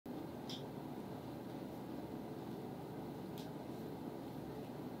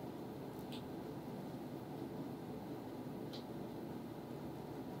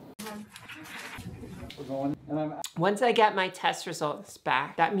Once I get my test results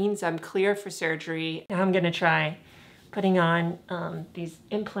back, that means I'm clear for surgery. Now I'm gonna try putting on these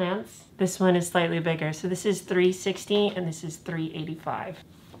implants. This one is slightly bigger. So this is 360 and this is 385.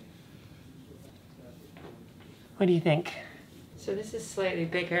 What do you think? So this is slightly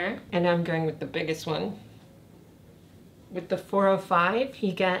bigger and I'm going with the biggest one. With the 405,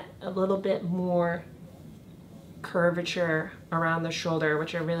 you get a little bit more curvature around the shoulder,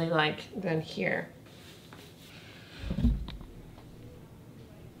 which I really like, than here.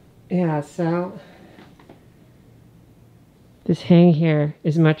 Yeah, so this hang here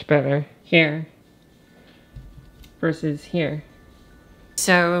is much better here versus here.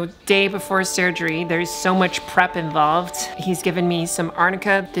 So day before surgery, there's so much prep involved. He's given me some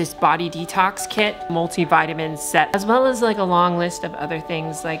arnica, this body detox kit, multivitamin set, as well as like a long list of other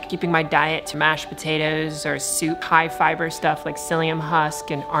things like keeping my diet to mashed potatoes or soup, high fiber stuff like psyllium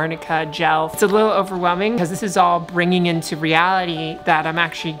husk and arnica gel. It's a little overwhelming because this is all bringing into reality that I'm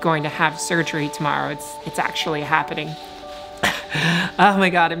actually going to have surgery tomorrow. It's actually happening. Oh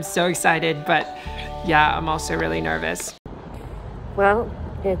my God, I'm so excited, but yeah, I'm also really nervous. Well,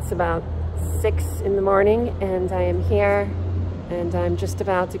 it's about 6 in the morning and I am here and I'm just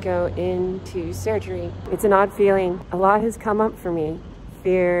about to go into surgery. It's an odd feeling. A lot has come up for me.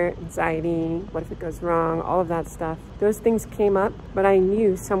 Fear, anxiety, what if it goes wrong, all of that stuff. Those things came up, but I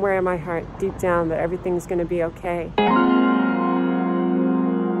knew somewhere in my heart, deep down, that everything's gonna be okay.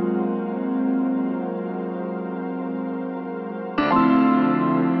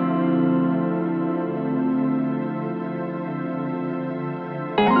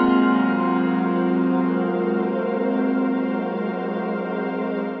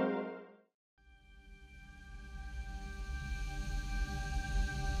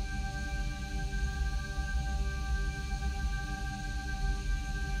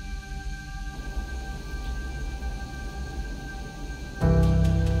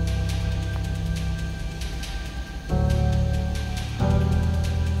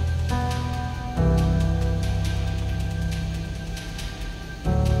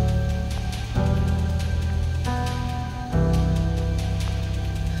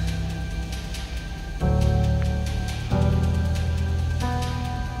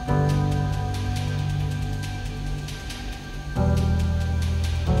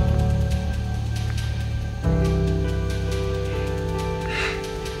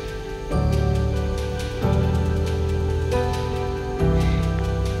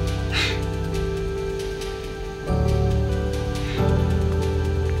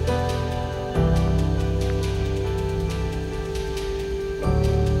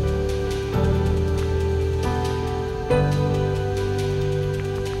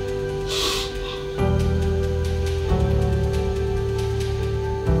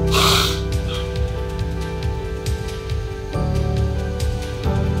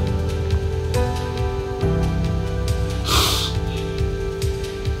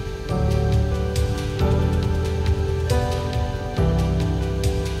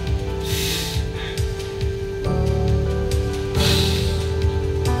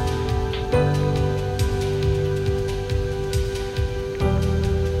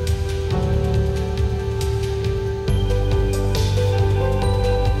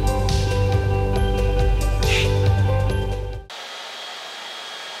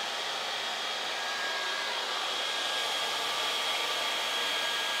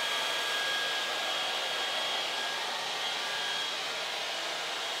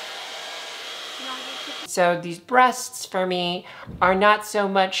 So these breasts for me are not so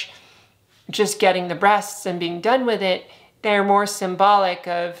much just getting the breasts and being done with it. They're more symbolic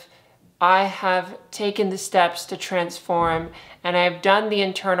of I have taken the steps to transform and I've done the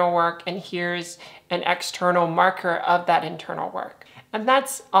internal work and here's an external marker of that internal work. And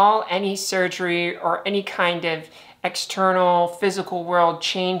that's all any surgery or any kind of external physical world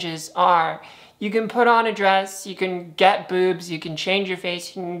changes are. You can put on a dress, you can get boobs, you can change your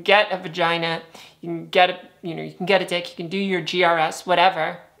face, you can get a vagina, you can get a, you can get a dick, you can do your GRS,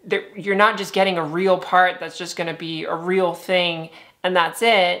 whatever. You're not just getting a real part that's just gonna be a real thing and that's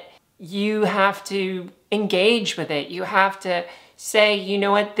it. You have to engage with it. You have to say, you know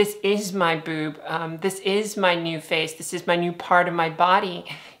what, this is my boob, this is my new face, this is my new part of my body.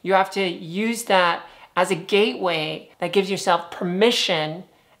 You have to use that as a gateway that gives yourself permission,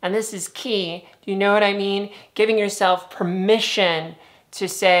 and this is key, do you know what I mean? Giving yourself permission to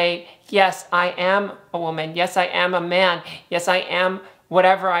say, yes, I am a woman, yes, I am a man, yes, I am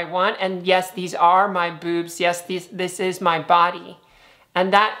whatever I want, and yes, these are my boobs, yes, this is my body.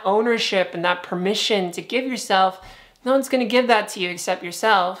 And that ownership and that permission to give yourself, no one's gonna give that to you except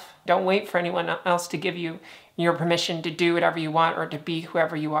yourself. Don't wait for anyone else to give you your permission to do whatever you want or to be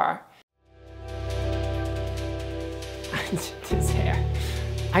whoever you are. This hair.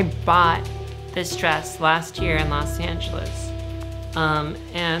 I bought this dress last year in Los Angeles.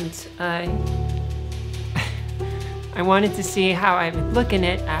 I wanted to see how I would look in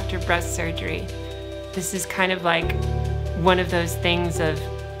it after breast surgery. This is kind of like one of those things of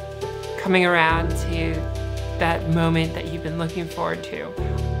coming around to that moment that you've been looking forward to.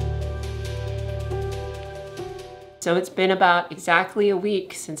 So it's been about exactly a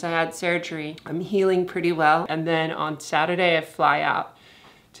week since I had surgery. I'm healing pretty well. And then on Saturday, I fly out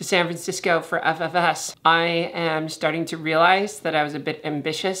to San Francisco for FFS. I am starting to realize that I was a bit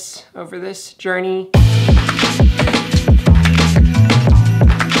ambitious over this journey.